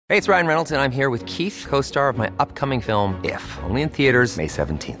Hey, it's Ryan Reynolds, and I'm here with Keith, co-star of my upcoming film, If, only in theaters May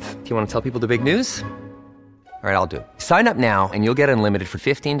 17th. Do you want to tell people the big news? All right, I'll do it. Sign up now and you'll get unlimited for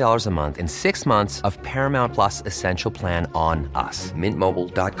 $15 a month and 6 months of Paramount Plus Essential Plan on us.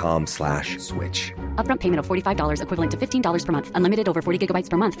 MintMobile.com/switch. Upfront payment of $45 equivalent to $15 per month. Unlimited over 40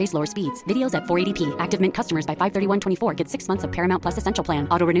 gigabytes per month. Face lower speeds. Videos at 480p. Active Mint customers by 531.24 get 6 months of Paramount Plus Essential Plan.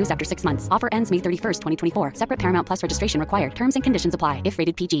 Auto renews after 6 months. Offer ends May 31st, 2024. Separate Paramount Plus registration required. Terms and conditions apply if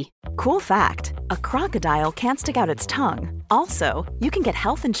rated PG. Cool fact, a crocodile can't stick out its tongue. Also, you can get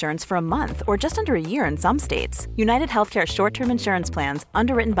health insurance for a month or just under a year in some states. United Healthcare short-term insurance plans,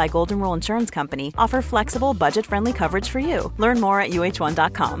 underwritten by Golden Rule Insurance Company, offer flexible, budget-friendly coverage for you. Learn more at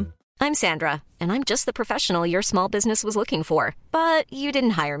uh1.com. I'm Sandra, and I'm just the professional your small business was looking for. But you didn't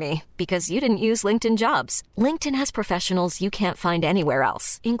hire me because you didn't use LinkedIn Jobs. LinkedIn has professionals you can't find anywhere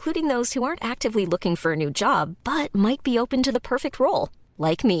else, including those who aren't actively looking for a new job, but might be open to the perfect role,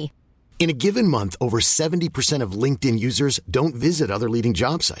 like me. In a given month, over 70% of LinkedIn users don't visit other leading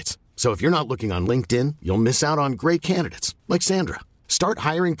job sites. So if you're not looking on LinkedIn, you'll miss out on great candidates like Sandra. Start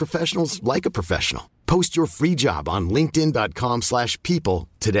hiring professionals like a professional. Post your free job on linkedin.com/people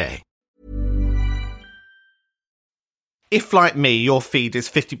today. If, like me, your feed is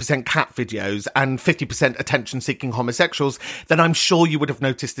 50% cat videos and 50% attention-seeking homosexuals, then I'm sure you would have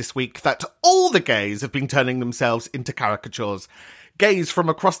noticed this week that all the gays have been turning themselves into caricatures. Gays from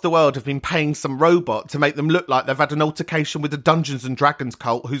across the world have been paying some robot to make them look like they've had an altercation with a Dungeons & Dragons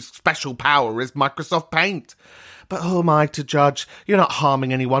cult whose special power is Microsoft Paint. But who am I to judge? You're not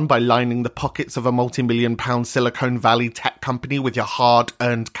harming anyone by lining the pockets of a multi-million-pound Silicon Valley tech company with your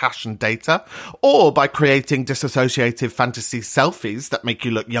hard-earned cash and data, or by creating disassociative fantasy selfies that make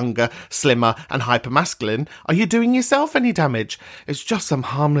you look younger, slimmer, and hyper-masculine. Are you doing yourself any damage? It's just some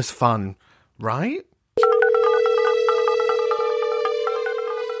harmless fun, right?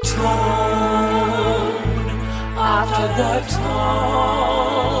 Tone after the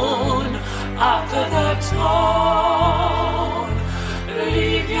tone, after the tone.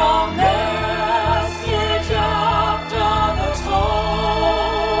 Leave your message after the tone.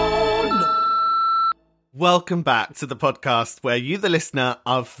 Welcome back to the podcast where you, the listener,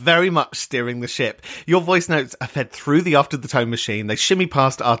 are very much steering the ship. Your voice notes are fed through the After the Tone machine. They shimmy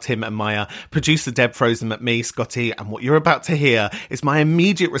past our Tim and Maya, producer Deb throws them at me, Scotty, and what you're about to hear is my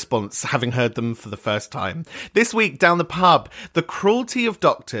immediate response, having heard them for the first time. This week, down the pub, the cruelty of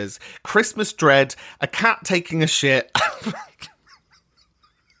doctors, Christmas dread, a cat taking a shit...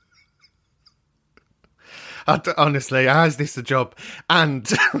 Honestly, how is this a job?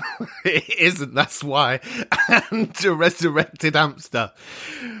 And it isn't, that's why. And a resurrected hamster.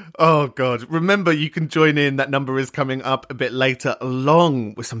 Oh, God. Remember, you can join in. That number is coming up a bit later,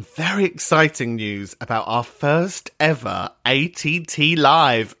 along with some very exciting news about our first ever ATT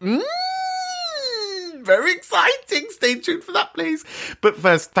Live. Very exciting. Stay tuned for that, please. But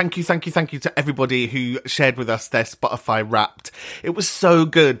first, thank you to everybody who shared with us their Spotify Wrapped. It was so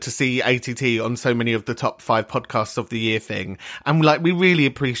good to see ATT on so many of the top 5 podcasts of the year thing. And we really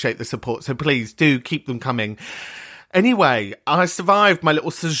appreciate the support. So please do keep them coming. Anyway, I survived my little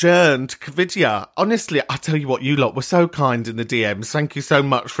sojourn to Covidia. Honestly, I tell you what, you lot were so kind in the DMs. Thank you so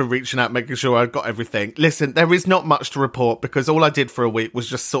much for reaching out, making sure I got everything. Listen, there is not much to report because all I did for a week was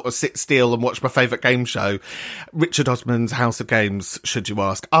just sort of sit still and watch my favourite game show, Richard Osman's House of Games, should you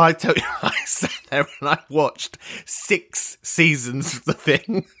ask. I tell you, I sat there and I watched 6 seasons of the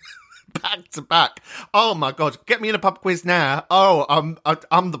thing. Back to back. Oh my God, get me in a pub quiz now. Oh, I'm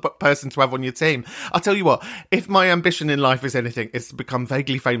the person to have on your team. I'll tell you what, if my ambition in life is anything, it's to become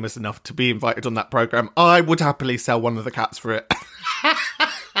vaguely famous enough to be invited on that programme. I would happily sell one of the cats for it.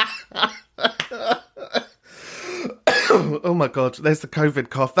 Oh my God, there's the COVID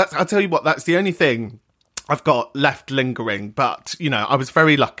cough. I'll tell you what, that's the only thing I've got left lingering. But, you know, I was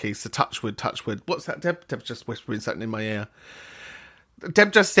very lucky, so touch wood. What's that, Deb? Deb's just whispering something in my ear.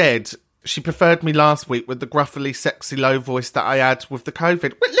 Deb just said she preferred me last week with the gruffly sexy low voice that I had with the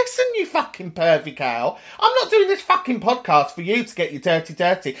COVID. But listen, you fucking pervy cow. I'm not doing this fucking podcast for you to get your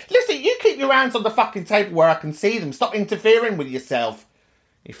dirty. Listen, you keep your hands on the fucking table where I can see them. Stop interfering with yourself,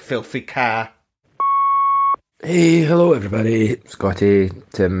 you filthy cow. Hey, hello everybody. Scotty,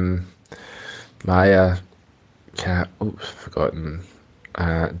 Tim, Maya, Cat, oops, forgotten.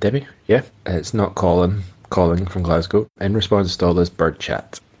 Debbie, yeah. It's not calling from Glasgow. In response to all this bird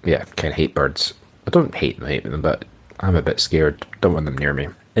chat, yeah, kind of hate birds. I don't hate them, but I'm a bit scared. Don't want them near me.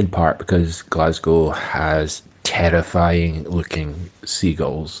 In part because Glasgow has terrifying looking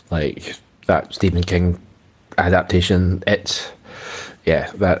seagulls. Like that Stephen King adaptation,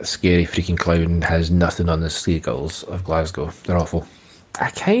 yeah, that scary freaking clown has nothing on the seagulls of Glasgow. They're awful. I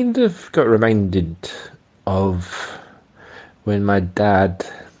kind of got reminded of when my dad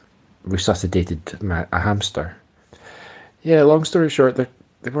resuscitated a hamster. Yeah, long story short,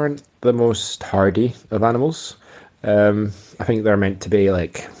 they weren't the most hardy of animals. I think they're meant to be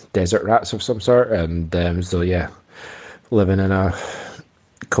like desert rats of some sort, and so yeah, living in a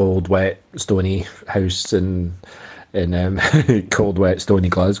cold, wet, stony house in cold, wet, stony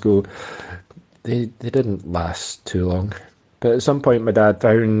Glasgow. They didn't last too long. But at some point, my dad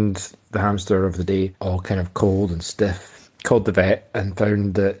found the hamster of the day all kind of cold and stiff, called the vet and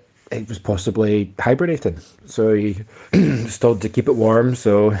found that it was possibly hibernating. So he was told to keep it warm,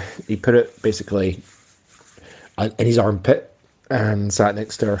 so he put it basically in his armpit and sat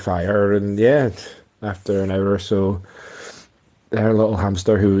next to our fire. And yeah, after an hour or so, our little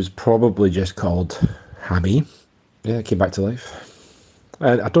hamster, who was probably just called Hammy, yeah, came back to life.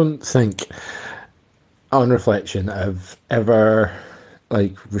 And I don't think, on reflection, I've ever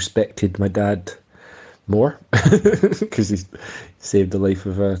respected my dad more because he saved the life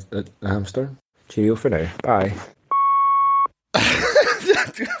of a hamster. Cheerio for now. Bye.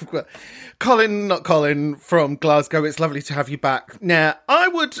 Colin, not Colin, from Glasgow. It's lovely to have you back. Now, I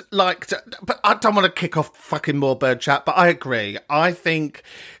would like to, but I don't want to kick off fucking more bird chat, but I agree. I think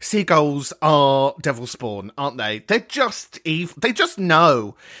seagulls are devil spawn, aren't they? They're just evil. They just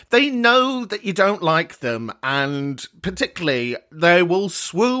know. They know that you don't like them, and particularly, they will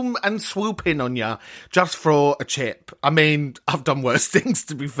swoon and swoop in on you just for a chip. I mean, I've done worse things,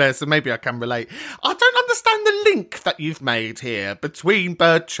 to be fair, so maybe I can relate. I don't understand the link that you've made here between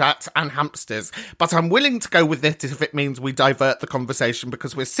bird chat and hamsters, but I'm willing to go with it if it means we divert the conversation,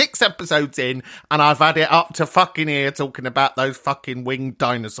 because we're 6 episodes in and I've had it up to fucking ear talking about those fucking winged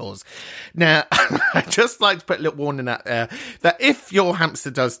dinosaurs. Now, I'd just like to put a little warning out there that if your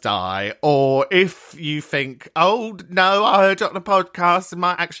hamster does die, or if you think, oh no, I heard it on a podcast and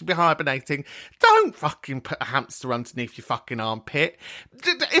might actually be hibernating, don't fucking put a hamster underneath your fucking armpit.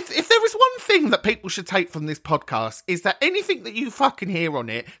 If there is one thing that people should take from this podcast, is that anything that you fucking hear on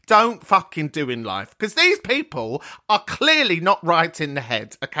it, don't fucking do in life, because these people are clearly not right in the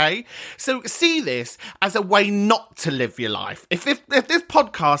head, okay? So see this as a way not to live your life. If this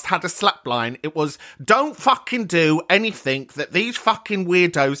podcast had a slapline, it was, don't fucking do anything that these fucking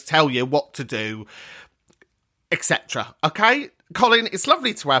weirdos tell you what to do, etc. Okay? Colin, it's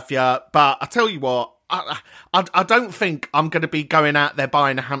lovely to have you, but I tell you what, I don't think I'm going to be going out there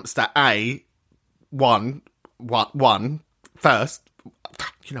buying a hamster, one, first.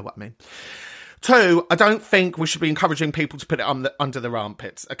 You know what I mean. 2, I don't think we should be encouraging people to put it under their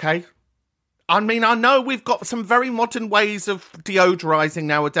armpits, okay? I mean, I know we've got some very modern ways of deodorising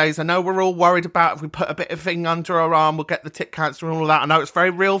nowadays. I know we're all worried about if we put a bit of thing under our arm, we'll get the tit cancer and all that. I know it's a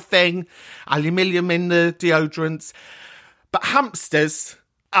very real thing. Aluminium in the deodorants. But hamsters,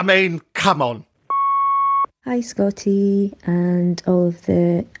 I mean, come on. Hi, Scotty, and all of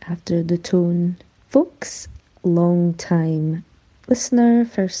the After the Tone folks. Long time listener,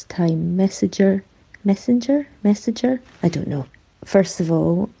 first time messenger, I don't know. First of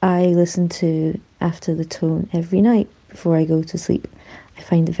all, I listen to After the Tone every night before I go to sleep. I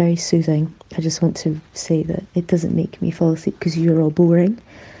find it very soothing. I just want to say that it doesn't make me fall asleep because you're all boring.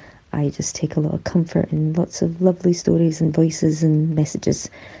 I just take a lot of comfort in lots of lovely stories and voices and messages.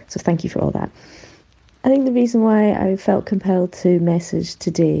 So thank you for all that. I think the reason why I felt compelled to message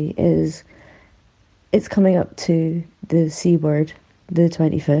today is it's coming up to the C word, the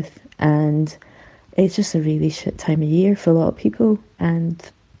 25th, and it's just a really shit time of year for a lot of people. And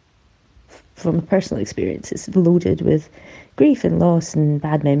from a personal experience, it's loaded with grief and loss and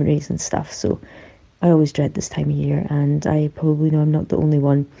bad memories and stuff. So I always dread this time of year, and I probably know I'm not the only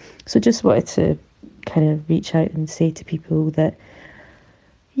one. So just wanted to kind of reach out and say to people that,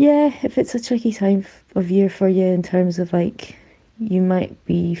 yeah, if it's a tricky time of year for you in terms of you might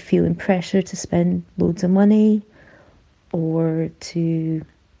be feeling pressure to spend loads of money or to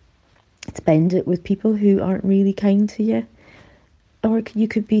spend it with people who aren't really kind to you, or you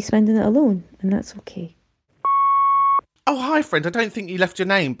could be spending it alone, and that's okay. Oh, hi, friend. I don't think you left your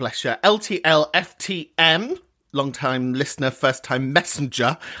name, bless you. LTLFTM, long-time listener, first-time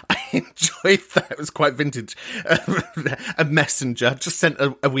messenger. I enjoyed that. It was quite vintage. A messenger. Just sent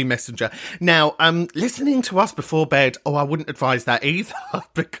a wee messenger. Now, listening to us before bed, I wouldn't advise that either,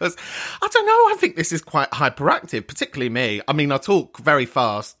 because, I don't know, I think this is quite hyperactive, particularly me. I mean, I talk very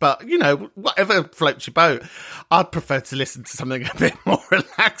fast, but, whatever floats your boat. I'd prefer to listen to something a bit more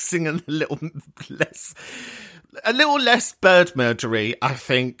relaxing and a little less bird murdery, I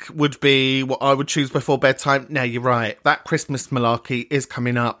think, would be what I would choose before bedtime. Now, you're right. That Christmas malarkey is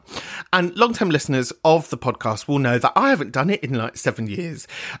coming up. And long-term listeners of the podcast will know that I haven't done it in like 7 years.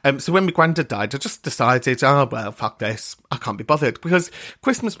 So when my granddad died, I just decided, oh, well, fuck this. I can't be bothered. Because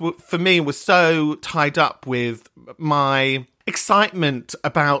Christmas for me was so tied up with my excitement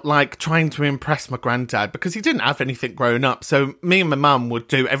about like trying to impress my granddad, because he didn't have anything growing up. So me and my mum would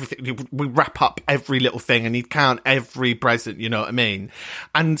do everything. We'd wrap up every little thing and he'd count every present, you know what I mean?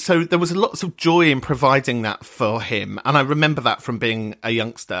 And so there was lots of joy in providing that for him. And I remember that from being a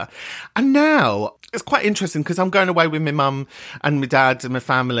youngster. And now it's quite interesting because I'm going away with my mum and my dad and my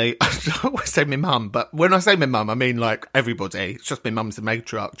family. I always say my mum, but when I say my mum, I mean like everybody. It's just my mum's the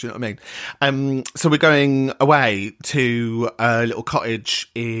matriarch, do you know what I mean? So we're going away to a little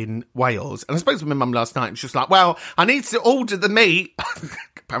cottage in Wales. And I spoke to my mum last night and she was like, well, I need to order the meat.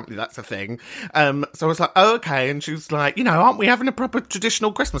 Apparently that's a thing. So I was like, oh, okay. And she was like, you know, aren't we having a proper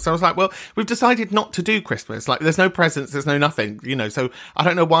traditional Christmas? I was like, well, we've decided not to do Christmas. Like, there's no presents, there's no nothing, you know, so I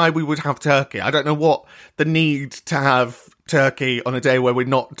don't know why we would have turkey. I don't know what the need to have turkey on a day where we're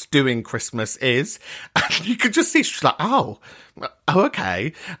not doing Christmas is. And you could just see she's like, oh,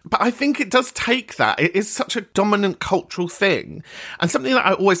 okay. But I think it does take that. It is such a dominant cultural thing. And something that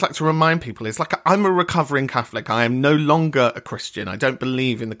I always like to remind people is like, I'm a recovering Catholic. I am no longer a Christian. I don't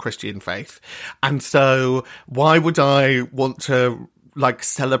believe in the Christian faith. And so why would I want to like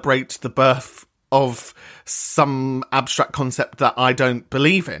celebrate the birth of some abstract concept that I don't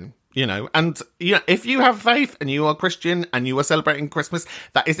believe in? You know, and you know, if you have faith and you are Christian and you are celebrating Christmas,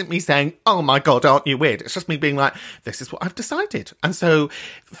 that isn't me saying, oh my God, aren't you weird? It's just me being like, this is what I've decided. And so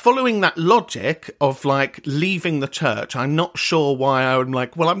following that logic of like leaving the church, I'm not sure why I'm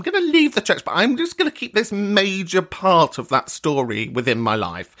like, well, I'm going to leave the church, but I'm just going to keep this major part of that story within my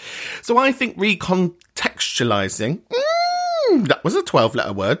life. So I think recontextualizing, that was a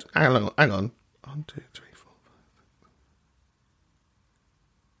 12-letter word. Hang on. 1, 2, 3.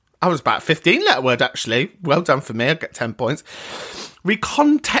 I was about a 15-letter word, actually. Well done for me. I get 10 points.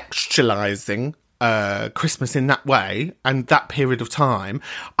 Recontextualising Christmas in that way and that period of time,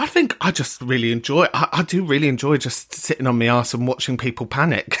 I think I just really enjoy it. I do really enjoy just sitting on my arse and watching people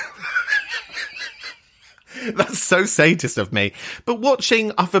panic. That's so sadist of me. But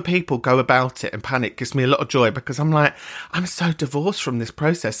watching other people go about it and panic gives me a lot of joy, because I'm like, I'm so divorced from this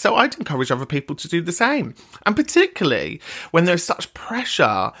process. So I'd encourage other people to do the same. And particularly when there's such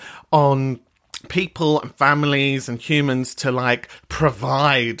pressure on people and families and humans to like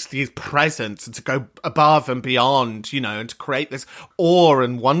provide these presents and to go above and beyond, you know, and to create this awe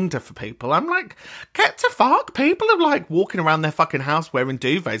and wonder for people. I'm like, get to fuck. People are like walking around their fucking house wearing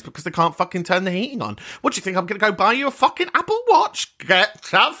duvets because they can't fucking turn the heating on. What do you think? I'm going to go buy you a fucking Apple Watch? Get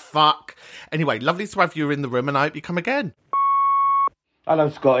to fuck. Anyway, lovely to have you in the room and I hope you come again.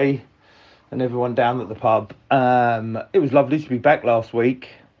 Hello, Scotty and everyone down at the pub. It was lovely to be back last week,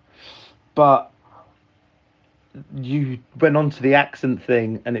 but you went on to the accent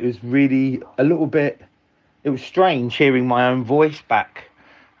thing and it was really it was strange hearing my own voice back.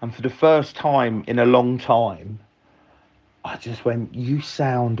 And for the first time in a long time, I just went, you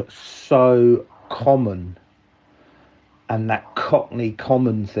sound so common. And that Cockney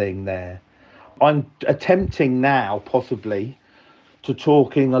common thing there. I'm attempting now, possibly, to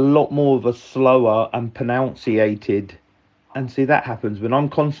talking a lot more of a slower and pronunciated. And see, that happens when I'm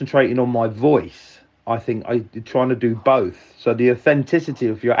concentrating on my voice. I think I'm trying to do both. So the authenticity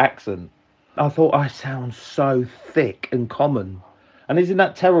of your accent. I thought I sound so thick and common. And isn't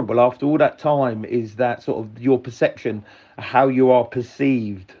that terrible after all that time? Is that sort of your perception of how you are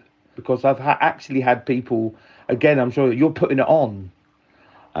perceived? Because I've actually had people, again, I'm sure you're putting it on.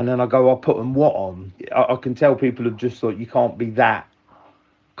 And then I go, I'll put them what on? I can tell people have just thought you can't be that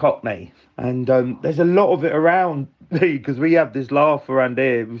Cockney. And there's a lot of it around me, because we have this laugh around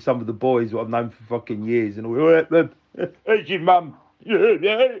here with some of the boys who I've known for fucking years. And we're, hey, your mum.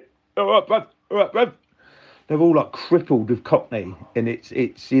 Yeah. All right. They're all like crippled with Cockney. And it's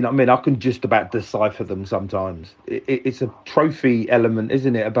you know what I mean? I can just about decipher them sometimes. It's a trophy element,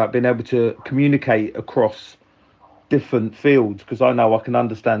 isn't it? About being able to communicate across different fields, because I know I can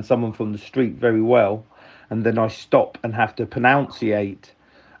understand someone from the street very well. And then I stop and have to pronunciate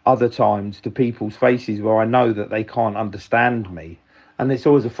other times to people's faces where I know that they can't understand me. And it's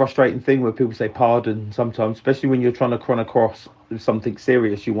always a frustrating thing where people say pardon sometimes, especially when you're trying to run across something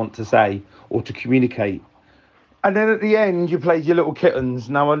serious you want to say or to communicate. And then at the end, you played your little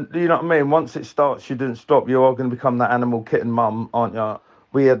kittens. Now, you know what I mean? Once it starts, you didn't stop. You are going to become that animal kitten mum, aren't you?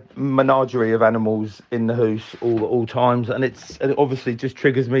 We had menagerie of animals in the house all times. And it obviously just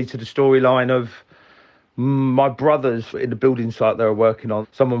triggers me to the storyline of my brothers in the building site they were working on.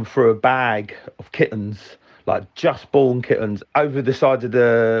 Someone threw a bag of kittens, like just born kittens, over the side of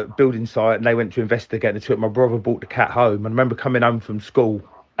the building site, and they went to investigate into it. My brother brought the cat home, and I remember coming home from school,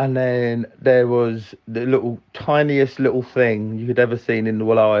 and then there was the tiniest little thing you could ever seen in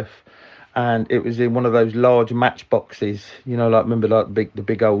your life, and it was in one of those large matchboxes, like, remember, like the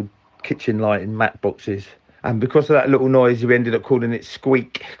big old kitchen lighting matchboxes. And because of that little noise, we ended up calling it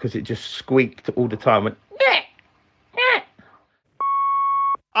Squeak, because it just squeaked all the time. Went, "Nyeh, nyeh."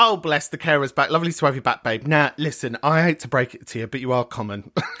 Oh, bless, the carer's back. Lovely to have you back, babe. Now, listen, I hate to break it to you, but you are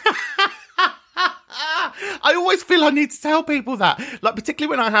common. I always feel I need to tell people that. Like,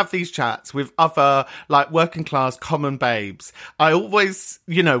 particularly when I have these chats with other, like, working class common babes, I always,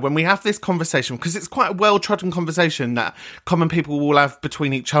 when we have this conversation, because it's quite a well-trodden conversation that common people will have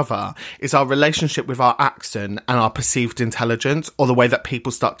between each other, is our relationship with our accent and our perceived intelligence, or the way that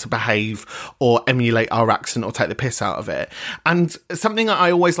people start to behave or emulate our accent or take the piss out of it. And something that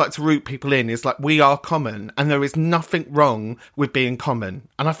I always like to root people in is, like, we are common, and there is nothing wrong with being common.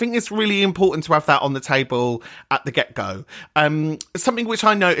 And I think it's really important to have that on the table at the get-go. Something which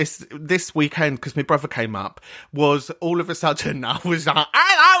I noticed this weekend, because my brother came up, was all of a sudden I was like,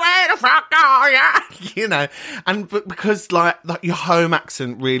 hello, where the fuck are you? And because like your home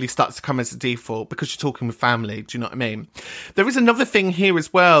accent really starts to come as a default because you're talking with family, do you know what I mean? There is another thing here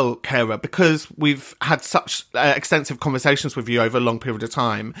as well, Kara, because we've had such extensive conversations with you over a long period of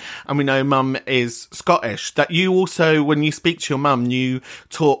time, and we know mum is Scottish, that you also, when you speak to your mum, you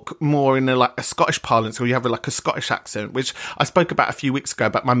talk more in a Scottish parlance, or you have a Scottish accent, which I spoke about a few weeks ago,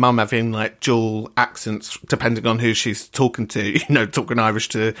 about my mum having like dual accents depending on who she's talking to, talking Irish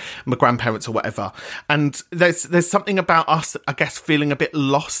to my grandparents or whatever. And there's something about us, I guess, feeling a bit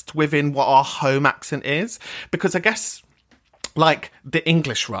lost within what our home accent is, because I guess, like the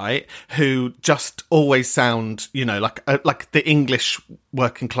English, right, who just always sound, like the English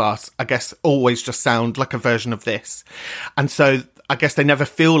working class, I guess, always just sound like a version of this. And so I guess they never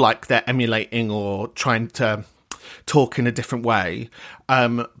feel like they're emulating or trying to talk in a different way.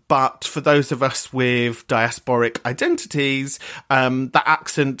 But for those of us with diasporic identities, that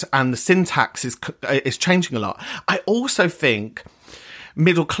accent and the syntax is changing a lot. I also think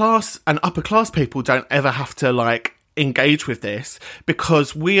middle class and upper class people don't ever have to engage with this,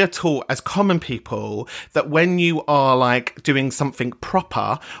 because we are taught as common people that when you are doing something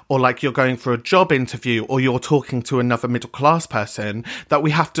proper, or you're going for a job interview, or you're talking to another middle class person, that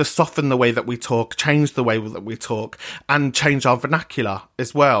we have to soften the way that we talk, change the way that we talk, and change our vernacular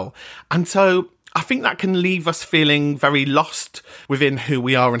as well. And so I think that can leave us feeling very lost within who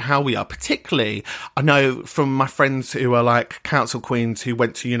we are and how we are. Particularly, I know from my friends who are council queens who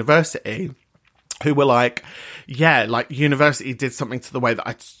went to university, who were university did something to the way that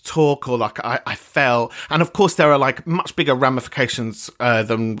I talk, or I felt. And of course, there are much bigger ramifications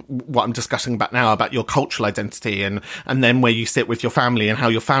than what I'm discussing about now, about your cultural identity and then where you sit with your family and how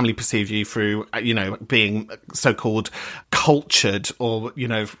your family perceive you through, being so-called cultured, or,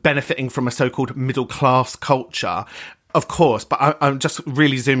 benefiting from a so-called middle class culture. Of course, but I'm just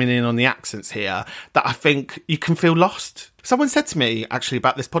really zooming in on the accents here, that I think you can feel lost. Someone said to me, actually,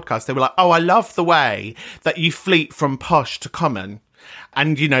 about this podcast, they were like, oh, I love the way that you fleet from posh to common.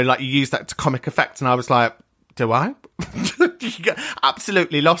 And, you use that to comic effect. And I was like, do I? You get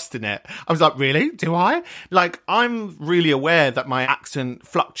absolutely lost in it. I was like, really? Do I? I'm really aware that my accent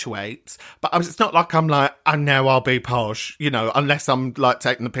fluctuates, but it's not like I'm like, and now I'll be posh, unless I'm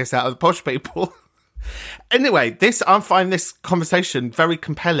taking the piss out of the posh people. Anyway, I find this conversation very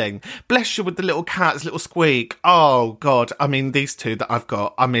compelling. Bless you with the little cats, little Squeak. Oh, God. I mean, these two that I've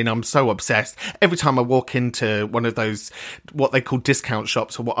got, I'm so obsessed. Every time I walk into one of those, what they call discount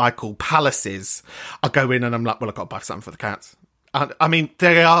shops, or what I call palaces, I go in and I'm like, well, I've got to buy something for the cats. I mean,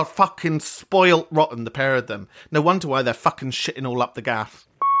 they are fucking spoilt rotten, the pair of them. No wonder why they're fucking shitting all up the gaff.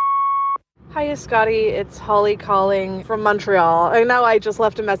 Hiya, Scotty. It's Holly calling from Montreal. I know I just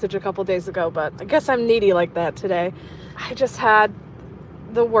left a message a couple days ago, but I guess I'm needy like that today. I just had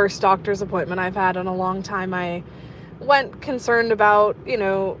the worst doctor's appointment I've had in a long time. I went concerned about,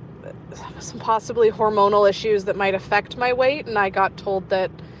 some possibly hormonal issues that might affect my weight, and I got told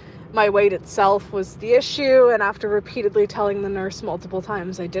that my weight itself was the issue, and after repeatedly telling the nurse multiple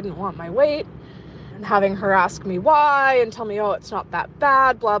times I didn't want my weight, and having her ask me why and tell me, oh, it's not that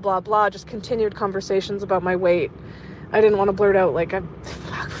bad, blah, blah, blah, just continued conversations about my weight. I didn't want to blurt out a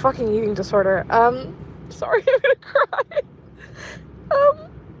fucking eating disorder. Sorry, I'm gonna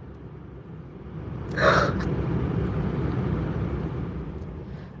cry.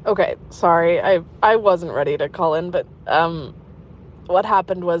 Okay, sorry, I wasn't ready to call in, but what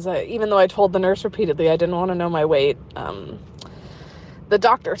happened was, even though I told the nurse repeatedly I didn't want to know my weight, the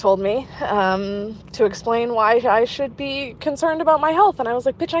doctor told me to explain why I should be concerned about my health. And I was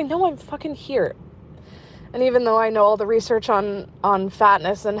like, bitch, I know I'm fucking here. And even though I know all the research on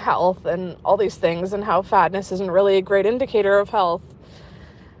fatness and health and all these things and how fatness isn't really a great indicator of health,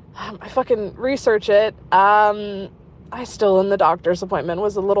 I fucking research it. I still, in the doctor's appointment,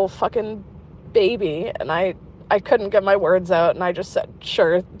 was a little fucking baby, and I couldn't get my words out, and I just said,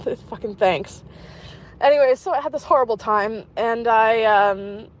 sure, fucking thanks. Anyway, so I had this horrible time, and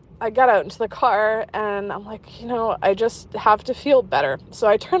I got out into the car, and I'm like, I just have to feel better. So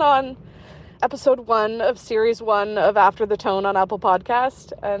I turn on episode 1 of series 1 of After the Tone on Apple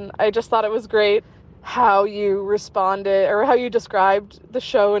Podcast, and I just thought it was great how you responded, or how you described the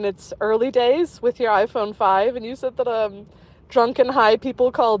show in its early days with your iPhone 5, and you said that drunken high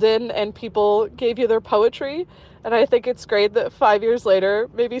people called in and people gave you their poetry. And I think it's great that 5 years later,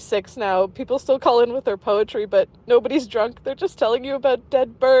 maybe 6 now, people still call in with their poetry, but nobody's drunk. They're just telling you about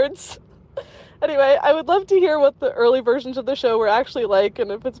dead birds. Anyway, I would love to hear what the early versions of the show were actually like,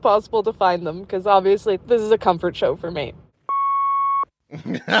 and if it's possible to find them, because obviously this is a comfort show for me.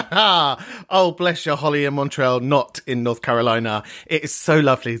 Oh, bless you, Holly in Montreal, not in North Carolina. It is so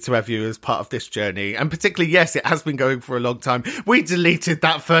lovely to have you as part of this journey. And particularly, yes, it has been going for a long time. We deleted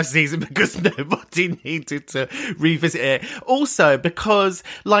that first season because nobody needed to revisit it. Also, because,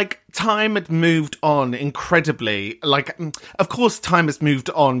 time had moved on incredibly. Of course, time has moved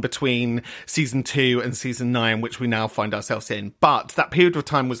on between season 2 and season 9, which we now find ourselves in. But that period of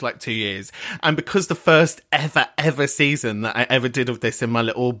time was 2 years. And because the first ever season that I ever did of this in my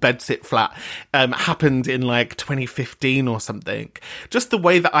little bedsit flat happened in 2015 or something, just the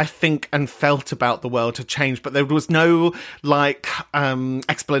way that I think and felt about the world had changed. But there was no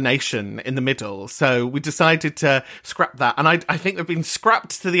explanation in the middle. So we decided to scrap that. And I think they've been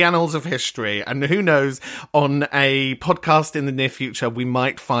scrapped to the annals of history, and who knows, on a podcast in the near future we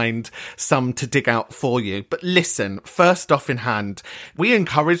might find some to dig out for you. But listen, first off in hand, we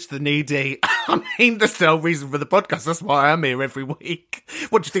encourage the needy. I mean, that's the whole reason for the podcast. That's why I'm here every week.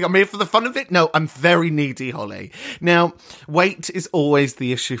 What do you think, I'm here for the fun of it? No, I'm very needy, Holly. Now, weight is always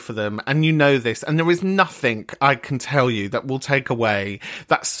the issue for them, and you know this, and there is nothing I can tell you that will take away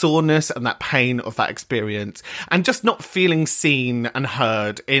that soreness and that pain of that experience, and just not feeling seen and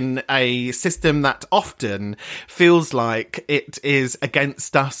heard in a system that often feels like it is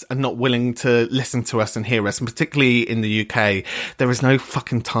against us and not willing to listen to us and hear us. And particularly in the UK, there is no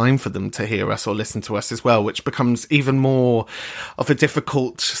fucking time for them to hear us or listen to us as well, which becomes even more of a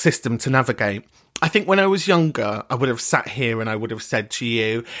difficult system to navigate. I think when I was younger, I would have sat here and I would have said to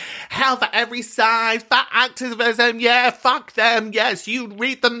you, health at every size, fat activism, yeah, fuck them, yes, you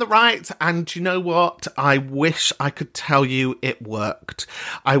read them the right. And you know what? I wish I could tell you it worked.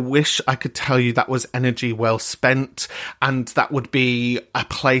 I wish I could tell you that was energy well spent, and that would be a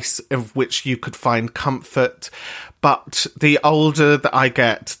place of which you could find comfort. But the older that I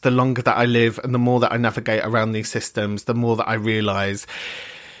get, the longer that I live, and the more that I navigate around these systems, the more that I realise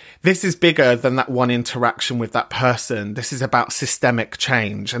this is bigger than that one interaction with that person. This is about systemic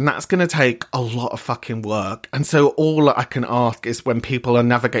change, and that's going to take a lot of fucking work. And so all I can ask is, when people are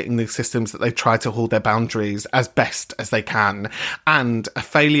navigating these systems, that they try to hold their boundaries as best as they can. And a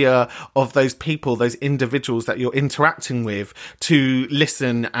failure of those people, those individuals that you're interacting with, to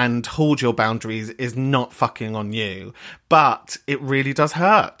listen and hold your boundaries is not fucking on you. But it really does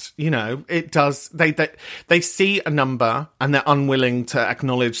hurt. It does. They see a number and they're unwilling to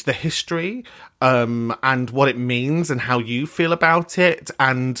acknowledge the history and what it means and how you feel about it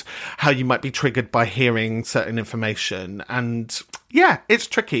and how you might be triggered by hearing certain information. And yeah, it's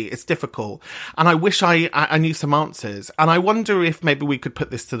tricky. It's difficult. And I wish I knew some answers. And I wonder if maybe we could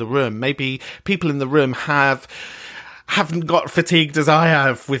put this to the room. Maybe people in the room haven't got fatigued as I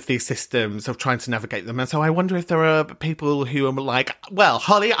have with these systems of trying to navigate them. And so I wonder if there are people who are like, well,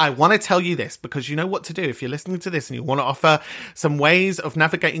 Holly, I want to tell you this, because you know what to do. If you're listening to this and you want to offer some ways of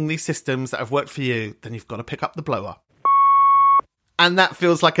navigating these systems that have worked for you, then you've got to pick up the blower. And that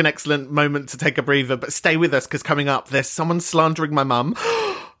feels like an excellent moment to take a breather, but stay with us, because coming up, there's someone slandering my mum.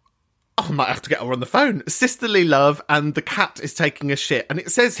 I might have to get her on the phone. Sisterly love, and the cat is taking a shit. And it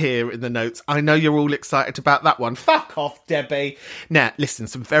says here in the notes, I know you're all excited about that one. Fuck off, Debbie. Now, listen,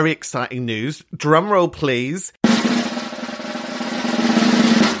 some very exciting news. Drum roll, please.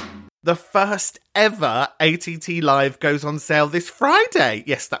 The first ever ATT Live goes on sale this Friday.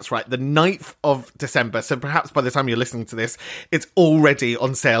 Yes, that's right, the 9th of December. So perhaps by the time you're listening to this, it's already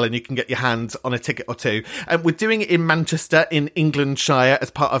on sale and you can get your hands on a ticket or two. And we're doing it in Manchester, in Englandshire,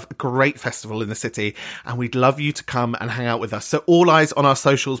 as part of a great festival in the city. And we'd love you to come and hang out with us. So all eyes on our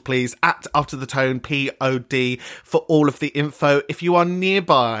socials, please, at After the Tone, POD, for all of the info. If you are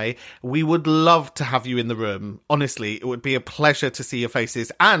nearby, we would love to have you in the room. Honestly, it would be a pleasure to see your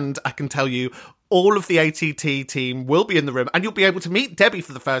faces. And I can tell you, all of the ATT team will be in the room, and you'll be able to meet Debbie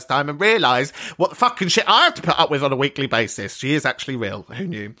for the first time and realise what the fucking shit I have to put up with on a weekly basis. She is actually real. Who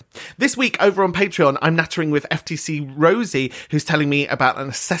knew? This week over on Patreon, I'm nattering with FTC Rosie, who's telling me about an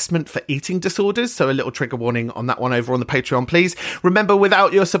assessment for eating disorders. So a little trigger warning on that one over on the Patreon, please. Remember,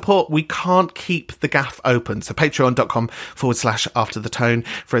 without your support, we can't keep the gaff open. So patreon.com/After the Tone.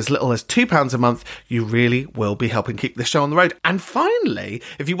 For as little as £2 a month, you really will be helping keep this show on the road. And finally,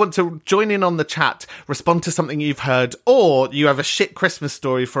 if you want to join in on the chat, respond to something you've heard, or you have a shit Christmas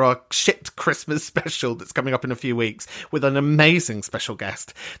story for our shit Christmas special that's coming up in a few weeks with an amazing special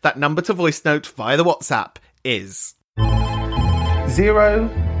guest, that number to voice note via the WhatsApp is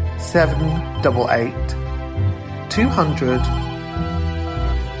 0788 200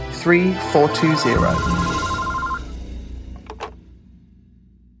 3420.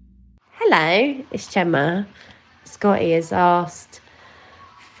 Hello, it's Gemma. Scotty has asked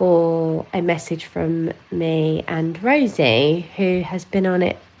for a message from me and Rosie, who has been on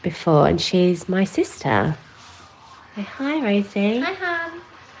it before, and she's my sister. Hi, Rosie. Hi, Ham.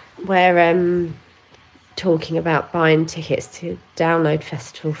 We're talking about buying tickets to Download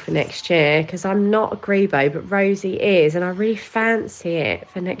Festival for next year, because I'm not a Grebo, but Rosie is, and I really fancy it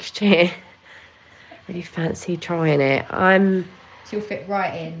for next year. Really fancy trying it. She'll fit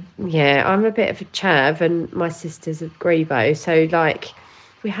right in. Yeah, I'm a bit of a chav, and my sister's a Grebo, so like,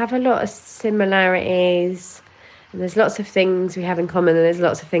 we have a lot of similarities, and there's lots of things we have in common, and there's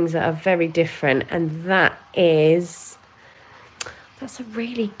lots of things that are very different, and that's a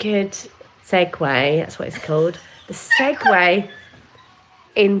really good segue, that's what it's called, the segue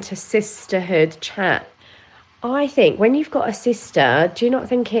into sisterhood chat. I think when you've got a sister, do you not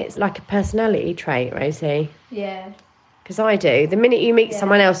think it's like a personality trait, Rosie? Yeah. Because I do. The minute you meet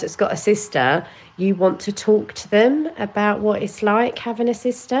someone else that's got a sister, you want to talk to them about what it's like having a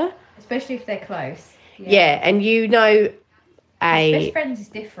sister. Especially if they're close. Yeah, and you know... Best friends is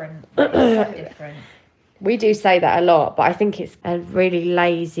different. It's so different. We do say that a lot, but I think it's a really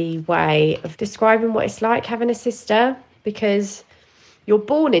lazy way of describing what it's like having a sister, because you're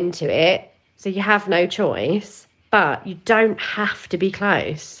born into it, so you have no choice, but you don't have to be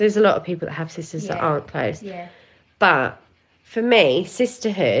close. There's a lot of people that have sisters that aren't close. Yeah. But for me,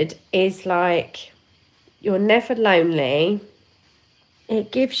 sisterhood is like, you're never lonely.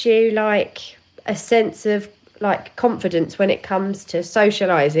 It gives you like a sense of like confidence when it comes to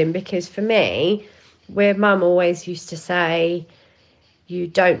socialising, because for me, where Mum always used to say, you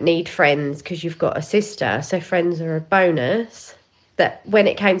don't need friends because you've got a sister, so friends are a bonus, that when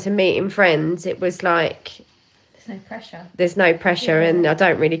it came to meeting friends, it was like, there's no pressure, and I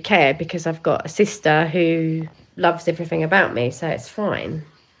don't really care because I've got a sister who loves everything about me, so it's fine.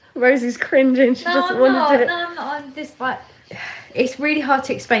 Rosie's cringing. She doesn't want to do it. No, I'm not. I'm just like, it's really hard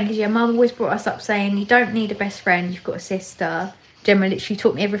to explain, because Mum always brought us up saying, you don't need a best friend, you've got a sister. Gemma literally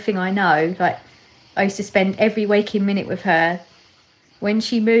taught me everything I know. Like, I used to spend every waking minute with her. When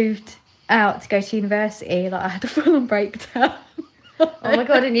she moved out to go to university, like, I had a full-on breakdown. Oh my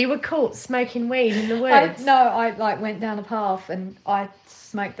God, and you were caught smoking weed in the woods? I like went down a path and I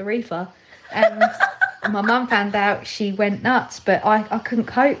smoked the reefer. And my mum found out, she went nuts, but I couldn't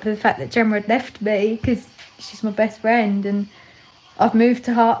cope with the fact that Gemma had left me, because she's my best friend. And I've moved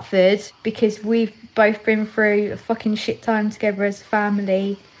to Hertford because we've both been through a fucking shit time together as a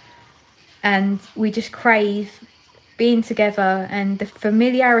family, and we just crave being together and the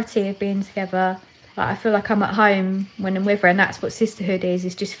familiarity of being together. Like, I feel like I'm at home when I'm with her, and that's what sisterhood is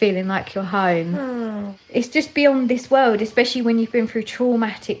just feeling like you're home. Oh. It's just beyond this world, especially when you've been through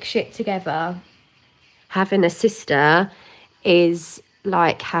traumatic shit together. Having a sister is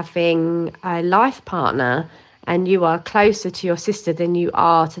like having a life partner, and you are closer to your sister than you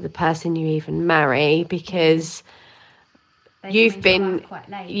are to the person you even marry, because you've been,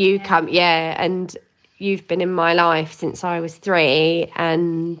 and you've been in my life since I was 3,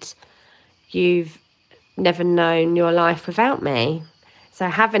 and you've never known your life without me. So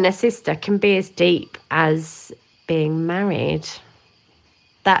having a sister can be as deep as being married.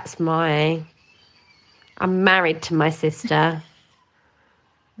 I'm married to my sister.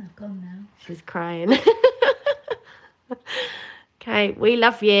 I've gone now. She's crying. Okay, we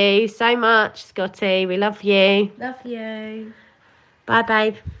love you so much, Scotty. We love you. Love you. Bye,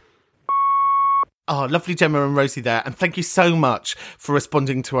 babe. Oh, lovely Gemma and Rosie there. And thank you so much for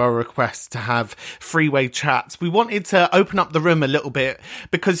responding to our request to have freeway chats. We wanted to open up the room a little bit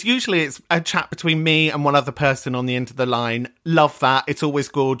because usually it's a chat between me and one other person on the end of the line. Love that. It's always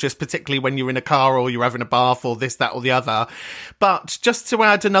gorgeous, particularly when you're in a car or you're having a bath or this, that or the other. But just to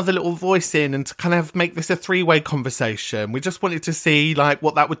add another little voice in and to kind of make this a three-way conversation, we just wanted to see like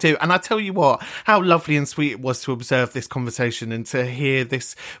what that would do. And I tell you what, how lovely and sweet it was to observe this conversation and to hear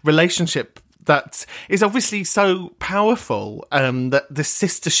this relationship that is obviously so powerful, that the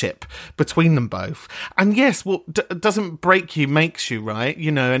sistership between them both. And yes, what doesn't break you makes you, right?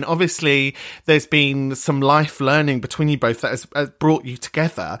 You know, and obviously there's been some life learning between you both that has brought you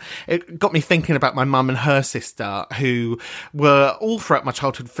together. It got me thinking about my mum and her sister, who were all throughout my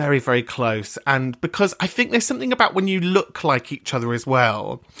childhood very, very close. And because I think there's something about when you look like each other as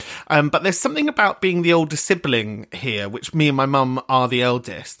well. But there's something about being the older sibling here, which me and my mum are the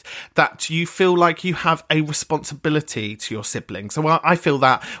eldest, that you feel like you have a responsibility to your siblings. So I feel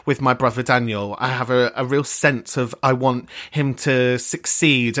that with my brother Daniel. I have a real sense of I want him to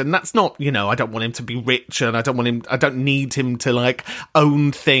succeed, and that's not, you know, I don't want him to be rich, and I don't need him to like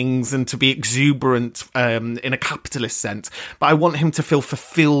own things and to be exuberant in a capitalist sense, but I want him to feel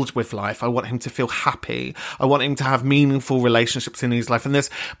fulfilled with life. I want him to feel happy. I want him to have meaningful relationships in his life, and there's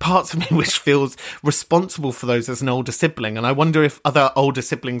parts of me which feels responsible for those as an older sibling, and I wonder if other older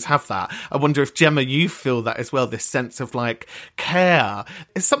siblings have that. I wonder if, Gemma, you feel that as well, this sense of like care.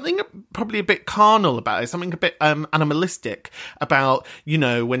 There's something probably a bit carnal about it, something a bit animalistic about, you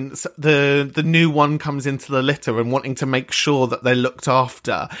know, when the new one comes into the litter and wanting to make sure that they're looked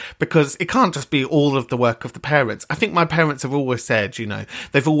after, because it can't just be all of the work of the parents. I think my parents have always said, you know,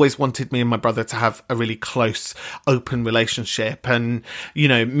 they've always wanted me and my brother to have a really close, open relationship, and, you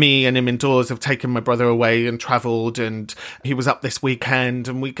know, me and him indoors have taken my brother away and travelled, and he was up this weekend,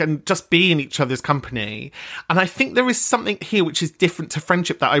 and we can just be in each other's company. And I think there is something here which is different to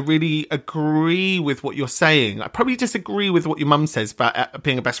friendship that I really agree with what you're saying. I probably disagree with what your mum says about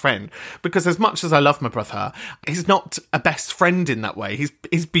being a best friend, because as much as I love my brother, he's not a best friend in that way.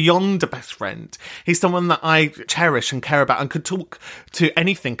 He's beyond a best friend. He's someone that I cherish and care about and could talk to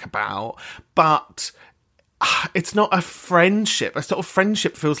anything about, but it's not a friendship. A sort of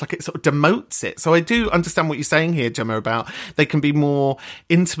friendship feels like it sort of demotes it. So I do understand what you're saying here, Gemma, about they can be more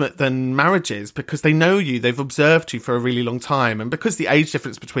intimate than marriages because they know you, they've observed you for a really long time. And because the age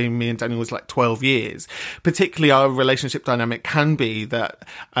difference between me and Daniel was like 12 years, particularly our relationship dynamic can be that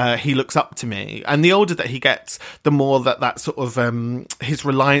he looks up to me. And the older that he gets, the more that sort of his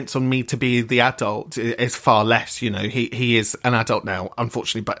reliance on me to be the adult is far less. You know, he is an adult now,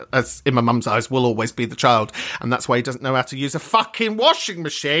 unfortunately, but as in my mum's eyes, will always be the child. And that's why he doesn't know how to use a fucking washing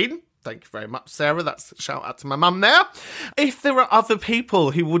machine. Thank you very much, Sarah. That's a shout out to my mum there. If there are other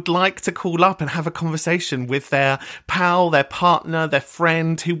people who would like to call up and have a conversation with their pal, their partner, their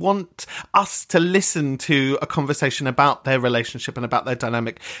friend, who want us to listen to a conversation about their relationship and about their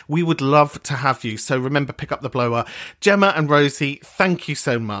dynamic, we would love to have you. So remember, pick up the blower. Gemma and Rosie, thank you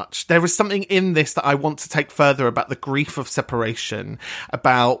so much. There is something in this that I want to take further about the grief of separation,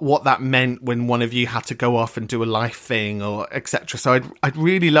 about what that meant when one of you had to go off and do a life thing or etc. So I'd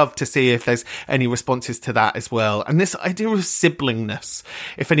really love to see if there's any responses to that as well. And this idea of siblingness,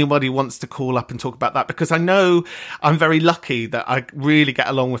 if anybody wants to call up and talk about that, because I know I'm very lucky that I really get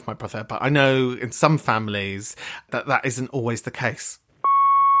along with my brother, but I know in some families that isn't always the case.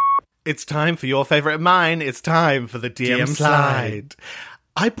 It's time for your favourite of mine. It's time for the DM slide.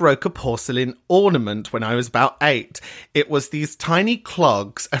 I broke a porcelain ornament when I was about 8. It was these tiny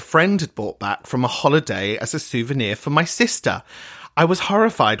clogs a friend had brought back from a holiday as a souvenir for my sister. I was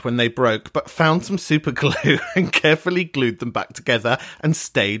horrified when they broke, but found some super glue and carefully glued them back together and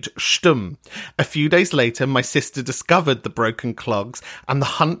stayed stumm. A few days later, my sister discovered the broken clogs and the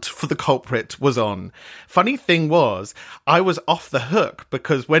hunt for the culprit was on. Funny thing was, I was off the hook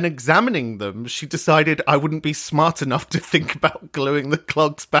because when examining them, she decided I wouldn't be smart enough to think about gluing the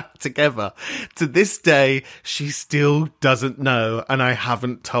clogs back together. To this day, she still doesn't know, and I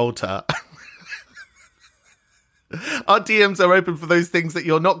haven't told her. Our DMs are open for those things that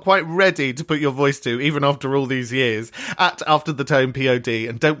you're not quite ready to put your voice to, even after all these years, at After the Tone POD.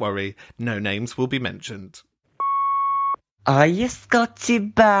 And don't worry, no names will be mentioned. Are you Scotty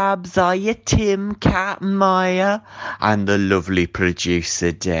Babs? Are you Tim, Cat, Maya? And the lovely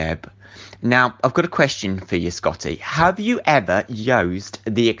producer, Deb. Now, I've got a question for you, Scotty. Have you ever used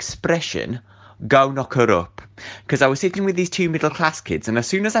the expression, go knock her up? Because I was sitting with these two middle-class kids, and as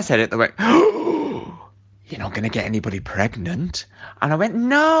soon as I said it, they went, you're not going to get anybody pregnant. And I went,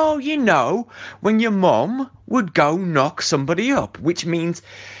 no, you know, when your mum would go knock somebody up, which means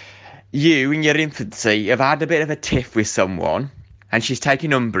you in your infancy have had a bit of a tiff with someone, and she's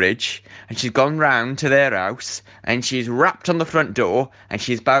taken umbrage, and she's gone round to their house, and she's rapped on the front door, and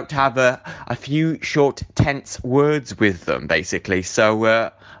she's about to have a few short, tense words with them, basically.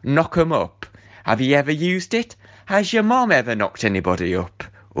 So, knock 'em up. Have you ever used it? Has your mum ever knocked anybody up?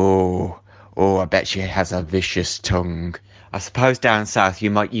 Oh, I bet she has a vicious tongue. I suppose down south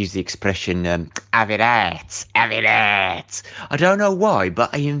you might use the expression, have it out, have it out. I don't know why,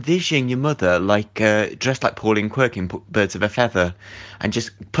 but I envision your mother like dressed like Pauline Quirk in Birds of a Feather and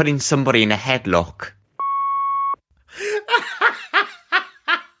just putting somebody in a headlock.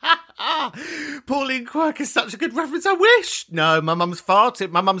 Pauline Quirk is such a good reference. I wish. No, my mum's far too...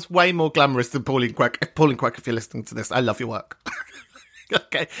 My mum's way more glamorous than Pauline Quirk. Pauline Quirk, if you're listening to this, I love your work.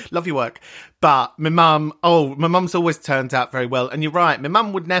 Okay, love your work. But my mum's always turned out very well. And you're right, my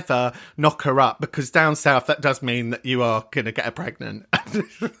mum would never knock her up because down south that does mean that you are going to get her pregnant.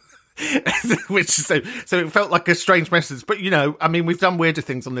 So it felt like a strange message. But, you know, I mean, we've done weirder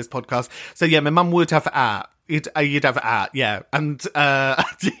things on this podcast. So, yeah, my mum would have it out. You'd have it out, yeah. And,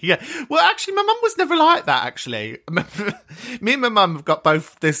 yeah. Well, actually, my mum was never like that, actually. Me and my mum have got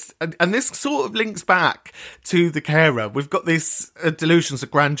both this, and this sort of links back to the carer. We've got these delusions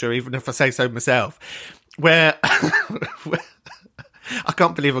of grandeur, even if I say so myself, where... I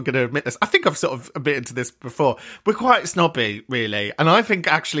can't believe I'm going to admit this. I think I've sort of admitted to this before. We're quite snobby, really. And I think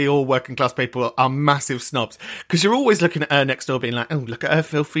actually all working class people are massive snobs because you're always looking at her next door being like, oh, look at her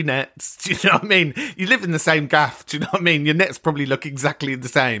filthy nets. Do you know what I mean? You live in the same gaff. Do you know what I mean? Your nets probably look exactly the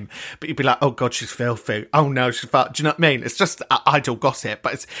same. But you'd be like, oh, God, she's filthy. Oh, no, she's fat. Do you know what I mean? It's just idle gossip.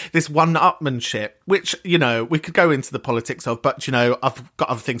 But it's this one-upmanship, which, you know, we could go into the politics of. But, you know, I've got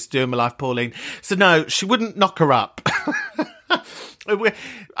other things to do in my life, Pauline. So, no, she wouldn't knock her up.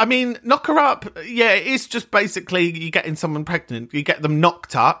 I mean, knock her up, yeah, it's just basically you getting someone pregnant. You get them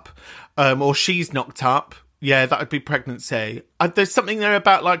knocked up, or she's knocked up. Yeah, that would be pregnancy. There's something there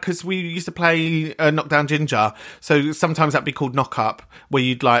about, like, because we used to play Knock Down Ginger, so sometimes that'd be called Knock Up, where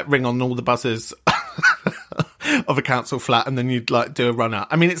you'd, like, ring on all the buzzers of a council flat and then you'd, like, do a runner.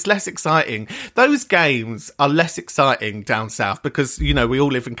 I mean, it's less exciting. Those games are less exciting down south because, you know, we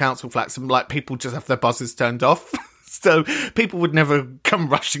all live in council flats and, like, people just have their buzzers turned off. So people would never come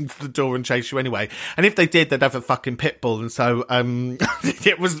rushing to the door and chase you anyway. And if they did, they'd have a fucking pit bull. And so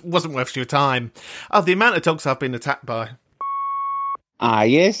it wasn't worth your time. Oh, the amount of dogs I've been attacked by.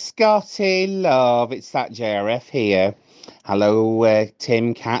 Hiya, Scotty, love. It's that JRF here. Hello,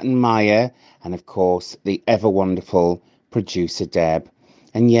 Tim, Kat and Maya. And, of course, the ever-wonderful producer, Deb.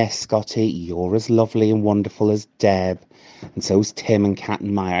 And yes, Scotty, you're as lovely and wonderful as Deb. And so's Tim and Kat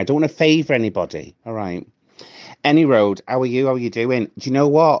and Maya. I don't want to favour anybody, all right? Any road, how are you? How are you doing? Do you know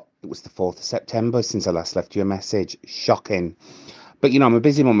what? It was the 4th of September since I last left you a message. Shocking. But, you know, I'm a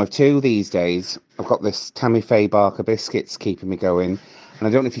busy mum of two these days. I've got this Tammy Faye Barker biscuits keeping me going. And I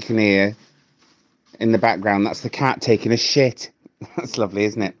don't know if you can hear in the background, that's the cat taking a shit. That's lovely,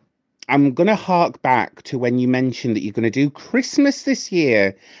 isn't it? I'm going to hark back to when you mentioned that you're going to do Christmas this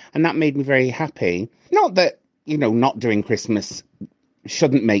year. And that made me very happy. Not that, you know, not doing Christmas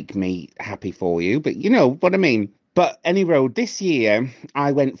shouldn't make me happy for you, but you know what I mean. But anyway, this year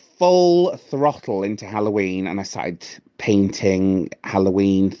I went full throttle into Halloween and I started painting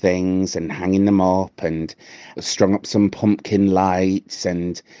Halloween things and hanging them up and strung up some pumpkin lights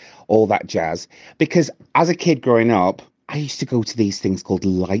and all that jazz. Because as a kid growing up, I used to go to these things called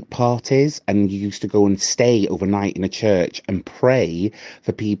light parties, and you used to go and stay overnight in a church and pray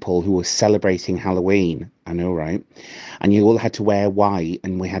for people who were celebrating Halloween. I know, right? And you all had to wear white,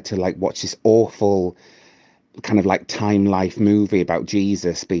 and we had to, like, watch this awful kind of like Time Life movie about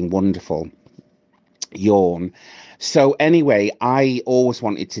Jesus being wonderful. Yawn. So anyway, I always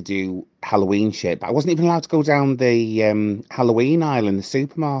wanted to do Halloween shit, but I wasn't even allowed to go down the Halloween aisle in the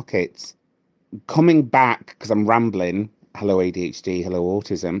supermarkets. Coming back, because I'm rambling, hello ADHD, hello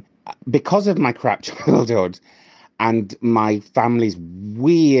autism, because of my crap childhood and my family's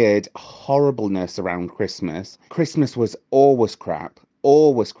weird horribleness around Christmas, Christmas was always crap,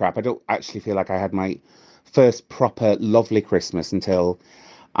 always crap. I don't actually feel like I had my first proper lovely Christmas until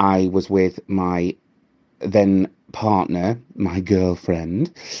I was with my then partner, my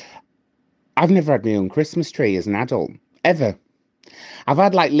girlfriend. I've never had my own Christmas tree as an adult, ever. I've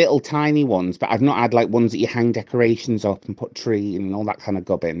had like little tiny ones, but I've not had like ones that you hang decorations up and put tree and all that kind of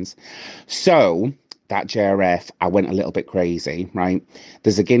gubbins. So that JRF, I went a little bit crazy, right?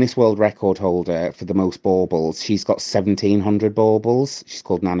 There's a Guinness World Record holder for the most baubles. She's got 1,700 baubles. She's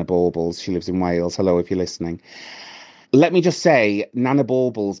called Nana Baubles. She lives in Wales. Hello, if you're listening. Let me just say, Nana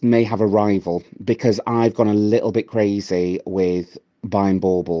Baubles may have a rival because I've gone a little bit crazy with buying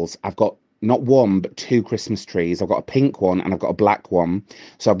baubles. I've got not one, but 2 Christmas trees. I've got a pink one and I've got a black one.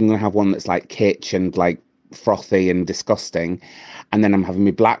 So I'm going to have one that's like kitsch and like frothy and disgusting. And then I'm having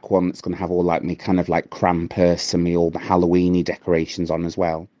my black one that's going to have all like me kind of like Krampus and me all the Halloweeny decorations on as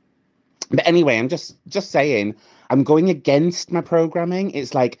well. But anyway, I'm just saying, I'm going against my programming.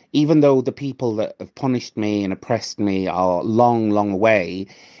 It's like, even though the people that have punished me and oppressed me are long, long away,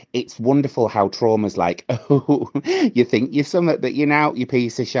 it's wonderful how trauma's like, oh, you think you're something that you're now, you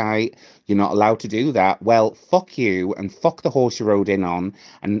piece of shite. You're not allowed to do that. Well, fuck you and fuck the horse you rode in on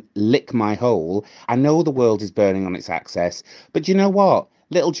and lick my hole. I know the world is burning on its axis, but you know what?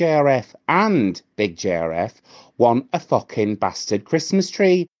 Little JRF and big JRF want a fucking bastard Christmas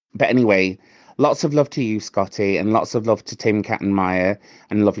tree. But anyway, lots of love to you, Scotty, and lots of love to Tim, Cat and Maya,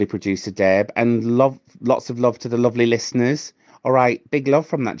 and lovely producer Deb, and lots of love to the lovely listeners. All right, big love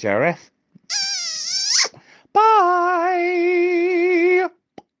from that JRF. Bye!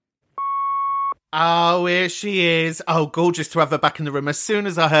 Oh, here she is. Oh, gorgeous to have her back in the room. As soon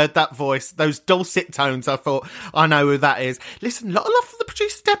as I heard that voice, those dulcet tones, I thought, I know who that is. Listen, a lot of love for the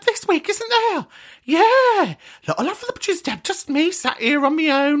producer Deb this week, isn't there? Yeah, a lot of love for the producer Deb. Just me, sat here on my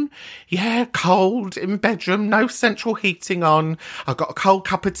own. Yeah, cold in bedroom, no central heating on. I've got a cold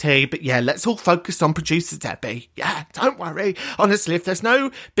cup of tea, but yeah, let's all focus on producer Debbie. Yeah, don't worry. Honestly, if there's no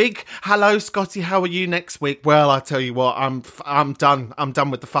big, hello, Scotty, how are you next week? Well, I tell you what, I'm done. I'm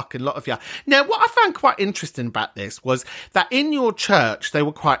done with the fucking lot of you. Now, what I found quite interesting about this was that in your church, they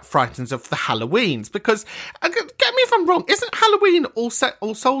were quite frightened of the Halloweens because, get me if I'm wrong, isn't Halloween All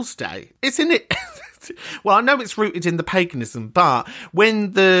Souls Day? Isn't it? Well, I know it's rooted in the paganism, but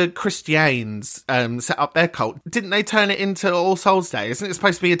when the Christians set up their cult, didn't they turn it into All Souls Day? Isn't it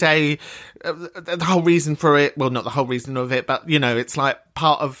supposed to be a day, the whole reason for it, well, not the whole reason of it, but, you know, it's like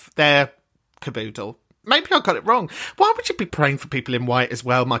part of their caboodle. Maybe I got it wrong. Why would you be praying for people in white as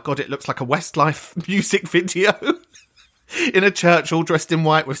well? My God, it looks like a Westlife music video. In a church all dressed in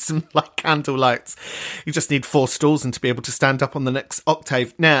white with some like candle lights. You just need 4 stools and to be able to stand up on the next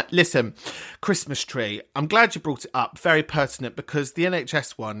octave. Now, listen, Christmas tree. I'm glad you brought it up. Very pertinent because the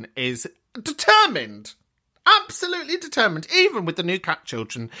NHS one is determined. Absolutely determined, even with the new cat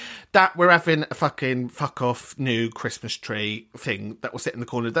children, that we're having a fucking fuck off new Christmas tree thing that will sit in the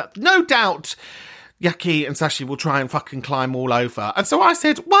corner that no doubt Yaki and Sashi will try and fucking climb all over. And so I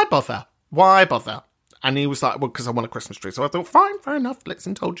said, why bother? Why bother? And he was like, well, because I want a Christmas tree. So I thought, fine, fair enough. Let's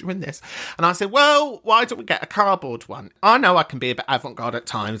indulge you in this. And I said, well, why don't we get a cardboard one? I know I can be a bit avant-garde at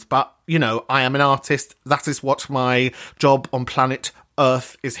times, but, you know, I am an artist. That is what my job on planet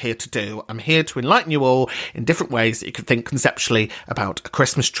Earth is here to do. I'm here to enlighten you all in different ways that you can think conceptually about a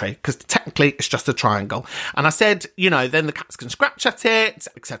Christmas tree, because technically it's just a triangle. And I said, you know, then the cats can scratch at it,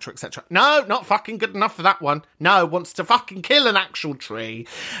 etc., etc. No, not fucking good enough for that one. No, wants to fucking kill an actual tree.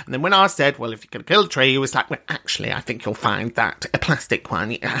 And then when I said, well, if you're going to kill a tree, he was like, well, actually, I think you'll find that a plastic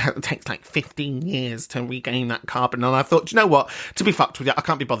one, it takes like 15 years to regain that carbon. And I thought, do you know what? To be fucked with you, I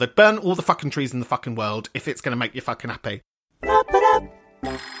can't be bothered. Burn all the fucking trees in the fucking world if it's going to make you fucking happy.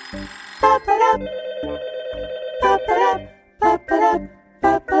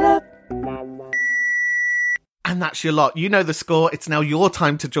 And that's your lot. You know the score. It's now your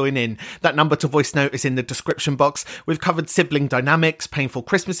time to join in. That number to voice note is in the description box. We've covered sibling dynamics, painful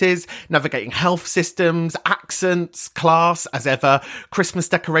Christmases, navigating health systems, accents, class, as ever, Christmas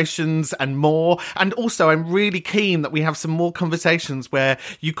decorations and more. And also, I'm really keen that we have some more conversations where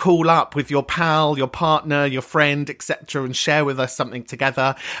you call up with your pal, your partner, your friend, etc. and share with us something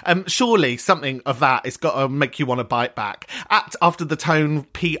together. Surely something of that has got to make you want to bite back. At After the Tone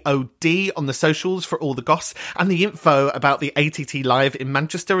POD on the socials for all the goss. And the info about the ATT Live in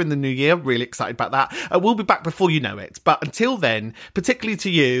Manchester in the new year. Really excited about that. We'll be back before you know it. But until then, particularly to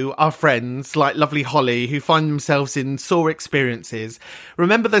you, our friends like lovely Holly, who find themselves in sore experiences,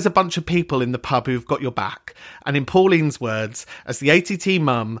 remember there's a bunch of people in the pub who've got your back. And in Pauline's words, as the ATT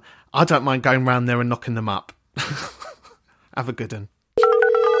mum, I don't mind going round there and knocking them up. Have a good one.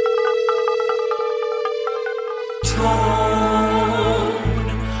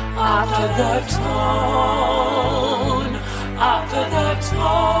 After the tone, after the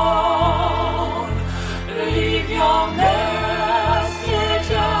tone, leave your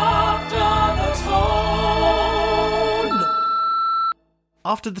message after the tone.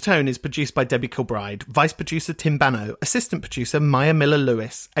 After the Tone is produced by Debbie Kilbride, vice producer Tim Banno, assistant producer Maya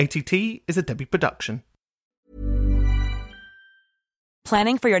Miller-Lewis. ATT is a Debbie production.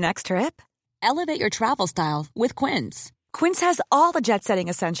 Planning for your next trip? Elevate your travel style with Quince. Quince has all the jet-setting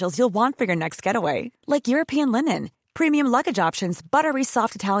essentials you'll want for your next getaway, like European linen, premium luggage options, buttery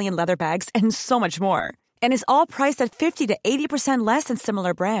soft Italian leather bags, and so much more. And is all priced at 50 to 80% less than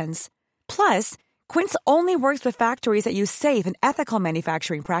similar brands. Plus, Quince only works with factories that use safe and ethical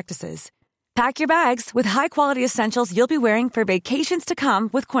manufacturing practices. Pack your bags with high-quality essentials you'll be wearing for vacations to come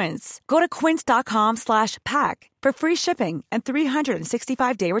with Quince. Go to quince.com/pack for free shipping and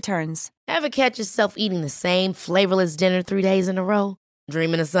 365-day returns. Ever catch yourself eating the same flavorless dinner 3 days in a row?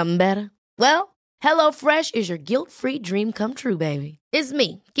 Dreaming of something better? Well, HelloFresh is your guilt-free dream come true, baby. It's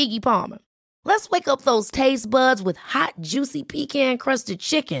me, Keke Palmer. Let's wake up those taste buds with hot, juicy pecan-crusted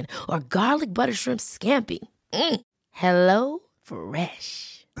chicken or garlic butter shrimp scampi. Hello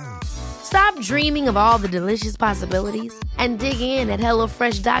Fresh. Stop dreaming of all the delicious possibilities and dig in at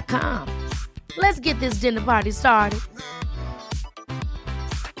HelloFresh.com. Let's get this dinner party started.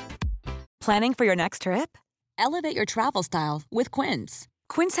 Planning for your next trip? Elevate your travel style with Quince.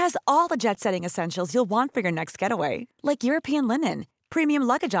 Quince has all the jet-setting essentials you'll want for your next getaway, like European linen, premium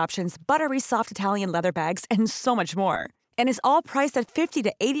luggage options, buttery soft Italian leather bags, and so much more. And is all priced at 50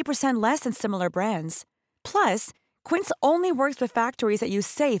 to 80% less than similar brands. Plus, Quince only works with factories that use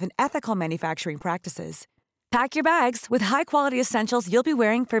safe and ethical manufacturing practices. Pack your bags with high-quality essentials you'll be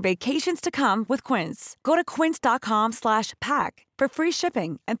wearing for vacations to come with Quince. Go to quince.com/pack for free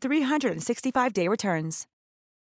shipping and 365-day returns.